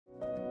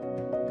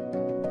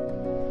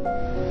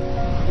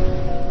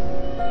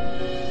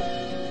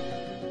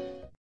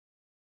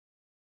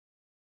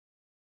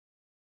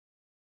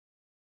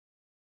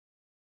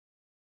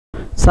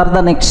Sir,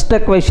 the next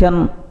question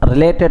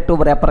related to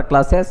wrapper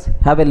classes.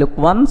 Have a look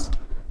once.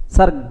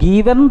 Sir,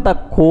 given the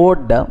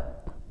code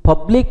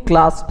public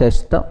class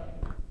test,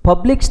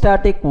 public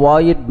static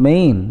void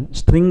main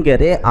string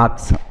array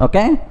args.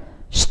 Okay,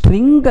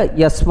 string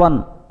s1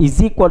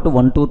 is equal to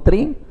 1 2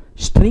 3.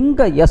 String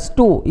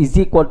s2 is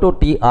equal to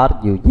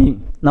true.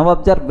 Now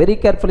observe very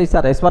carefully,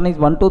 sir. S1 is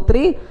 1 2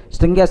 3.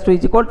 String s2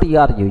 is equal to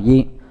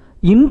true.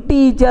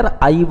 Integer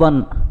i1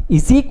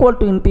 is equal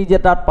to integer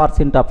dot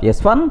parseInt of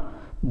s1.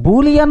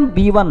 Boolean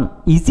b1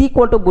 is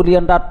equal to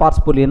boolean dot parse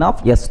boolean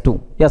of s2.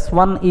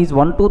 S1 is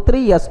 1 2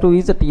 3. S2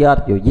 is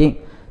true.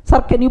 Sir,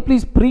 can you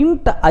please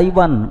print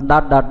i1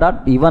 dot dot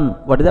dot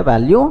b1? What is the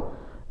value?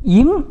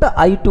 Int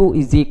i2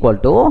 is equal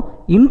to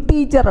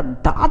integer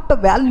dot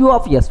value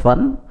of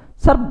s1.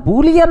 Sir,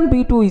 boolean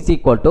b2 is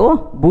equal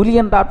to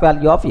boolean dot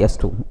value of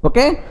s2.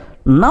 Okay.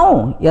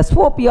 Now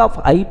SOP of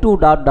i2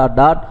 dot dot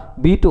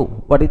dot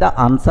b2. What is the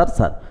answer,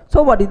 sir?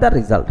 So what is the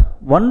result?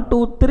 1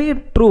 2 3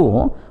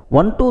 true.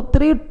 1 2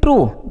 3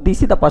 true.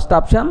 This is the first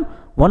option.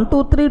 1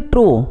 2 3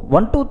 true.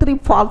 1 2 3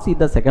 false is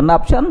the second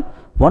option.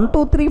 1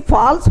 2 3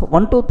 false.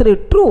 1 2 3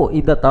 true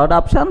is the third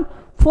option.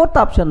 Fourth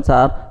options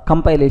are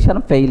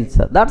compilation fails.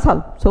 That's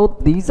all. So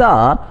these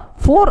are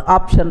four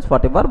options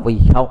whatever we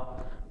have.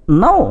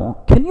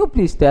 Now can you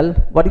please tell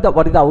what is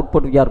the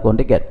output we are going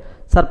to get?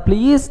 Sir,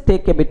 please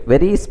take a bit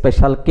very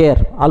special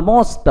care.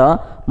 Almost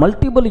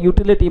multiple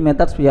utility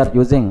methods we are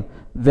using.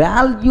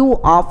 Value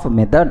of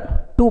method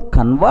to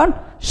convert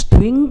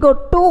string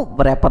to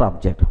wrapper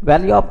object.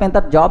 Value of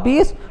method job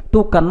is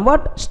to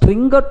convert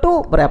string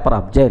to wrapper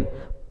object.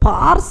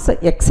 Parse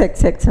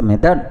xxx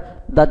method,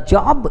 the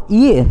job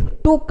is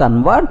to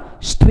convert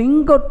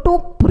string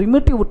to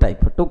primitive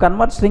type. To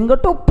convert string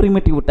to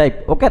primitive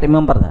type. Okay,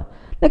 remember that.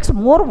 Next,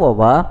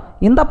 moreover,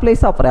 in the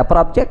place of wrapper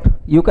object,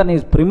 you can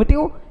use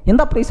primitive. In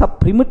the place of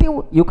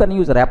primitive, you can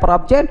use wrapper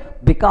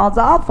object because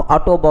of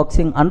auto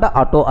boxing and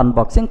auto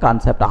unboxing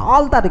concept.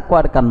 All the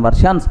required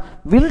conversions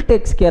will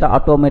take care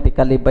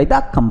automatically by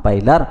the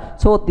compiler.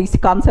 So this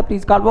concept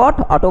is called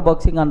what? Auto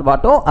boxing and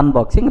auto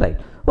unboxing, right?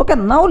 Okay,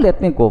 now let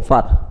me go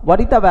for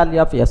what is the value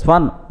of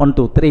s1 1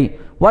 2 3.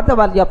 What is the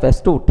value of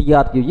s2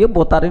 true?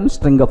 Both are in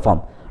string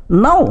form.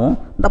 Now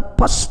the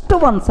first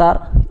ones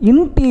are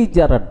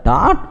integer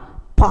dot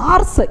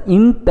parse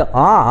int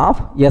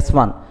of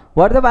s1.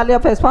 What is the value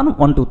of s1?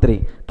 1 2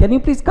 3. Can you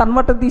please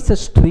convert this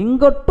string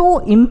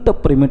to int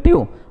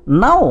primitive?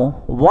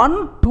 Now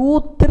 1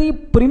 2 3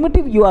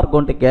 primitive you are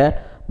going to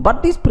get,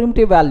 but this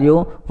primitive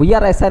value we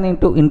are assigning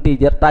to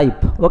integer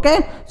type.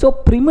 Okay, so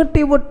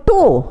primitive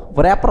to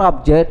wrapper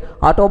object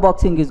auto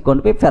boxing is going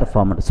to be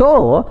performed.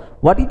 So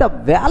what is the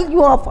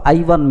value of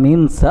i1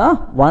 means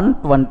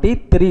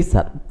 123,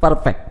 sir.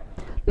 Perfect.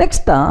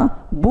 Next,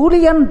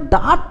 boolean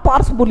dot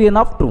parse boolean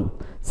of true.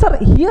 Sir,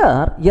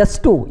 here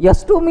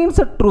s2 means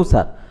true,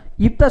 sir.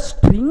 If the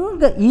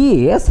string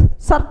is,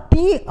 sir,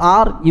 true,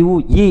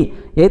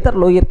 either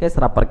lowercase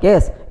or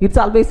uppercase, it's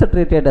always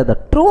treated as a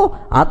true,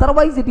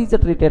 otherwise it is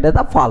treated as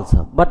a false.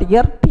 But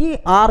here true,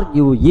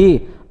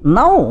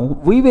 now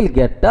we will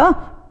get a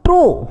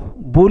true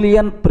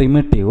boolean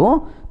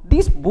primitive.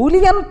 This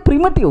boolean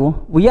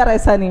primitive we are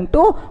assigning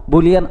to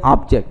boolean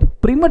object.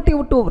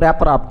 Primitive to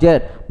wrapper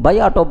object by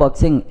auto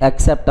boxing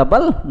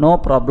acceptable, no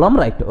problem,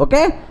 right?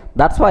 Okay,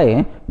 that's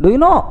why, do you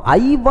know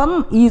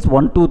i1 is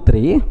 1 2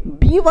 3,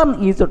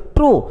 b1 is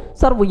true,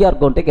 sir. We are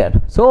going to get,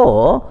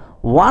 so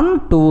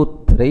 1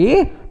 2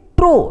 3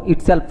 true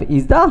itself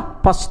is the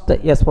first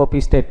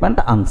SOP statement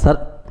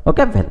answer.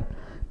 Okay, well,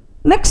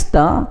 next,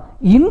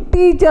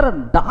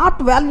 integer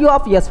dot value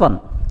of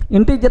s1.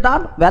 Integer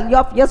dot value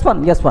of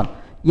s1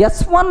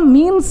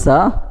 means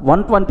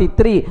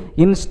 123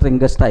 in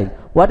string style.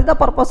 What is the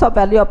purpose of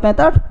value of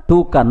method?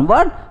 To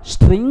convert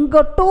string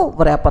to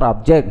wrapper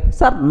object.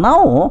 Sir,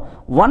 now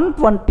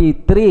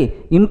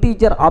 123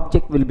 integer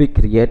object will be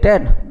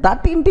created.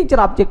 That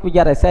integer object we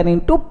are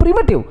assigning to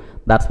primitive.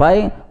 That's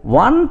why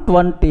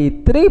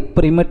 123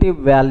 primitive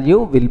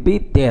value will be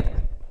there.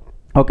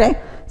 Okay,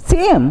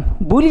 same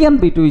boolean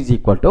b2 is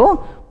equal to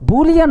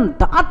boolean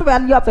dot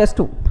value of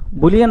s2.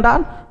 Boolean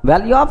dot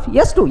value of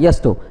s2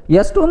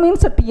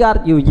 means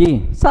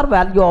true, sir.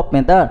 Value of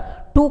method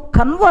to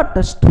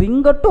convert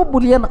string to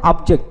boolean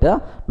object.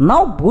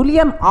 Now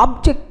boolean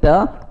object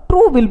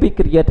true will be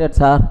created,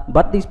 sir,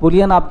 but this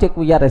boolean object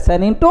we are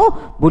assigning to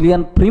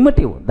boolean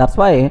primitive. That's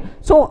why,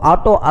 so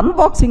auto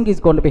unboxing is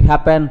going to be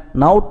happen.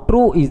 Now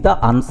true is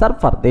the answer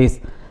for this.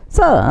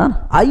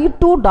 Sir,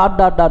 i2 dot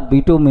dot dot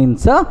b2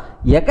 means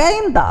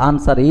again the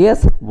answer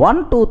is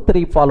 1 2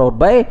 3 followed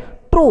by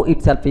true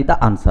itself is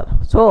the answer.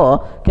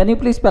 So can you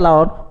please spell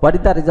out what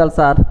is the results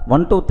are?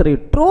 1 2 3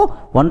 true,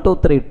 1 2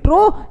 3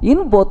 true.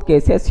 In both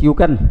cases you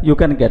can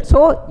get.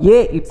 So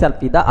A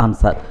itself is the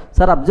answer.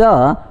 Sir,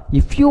 observe,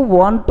 if you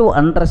want to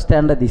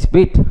understand this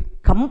bit,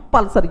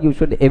 compulsory you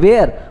should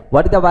aware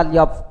what is the value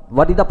of,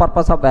 what is the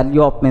purpose of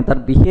value of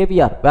method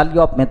behavior.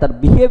 Value of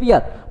method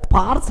behavior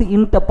parse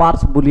int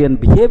parse boolean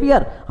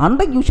behavior, and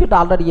you should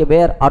already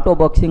aware auto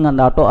boxing and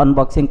auto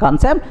unboxing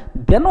concept,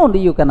 then only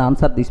you can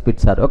answer this bit,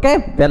 sir. Okay,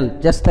 well,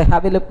 just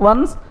have a look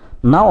once.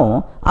 Now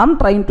I'm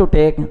trying to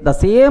take the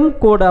same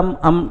code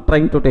I'm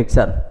trying to take,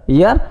 sir.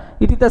 Here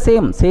it is the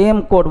same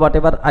code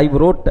whatever I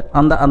wrote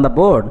on the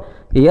board.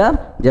 Here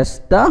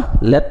just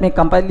let me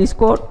compile this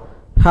code.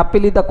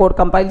 Happily the code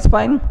compiles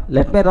fine.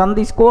 Let me run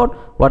this code.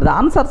 What the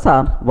answers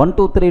are? 1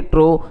 2 3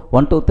 true,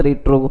 1 2 3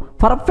 true.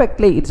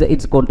 Perfectly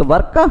it's going to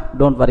work.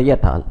 Don't worry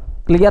at all.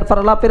 Clear for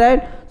all of you,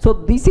 right? So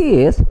this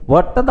is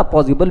what are the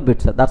possible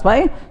bits. That's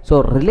why,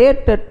 so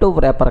related to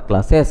wrapper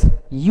classes,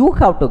 you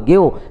have to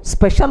give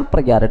special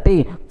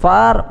priority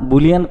for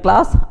boolean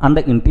class and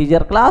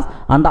integer class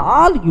and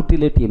all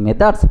utility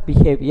methods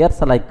behaviors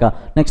like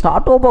next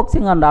auto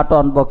boxing and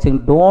auto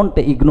unboxing. Don't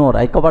ignore.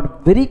 I covered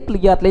very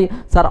clearly,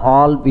 sir,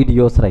 all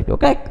videos, right?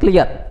 Okay,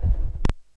 clear.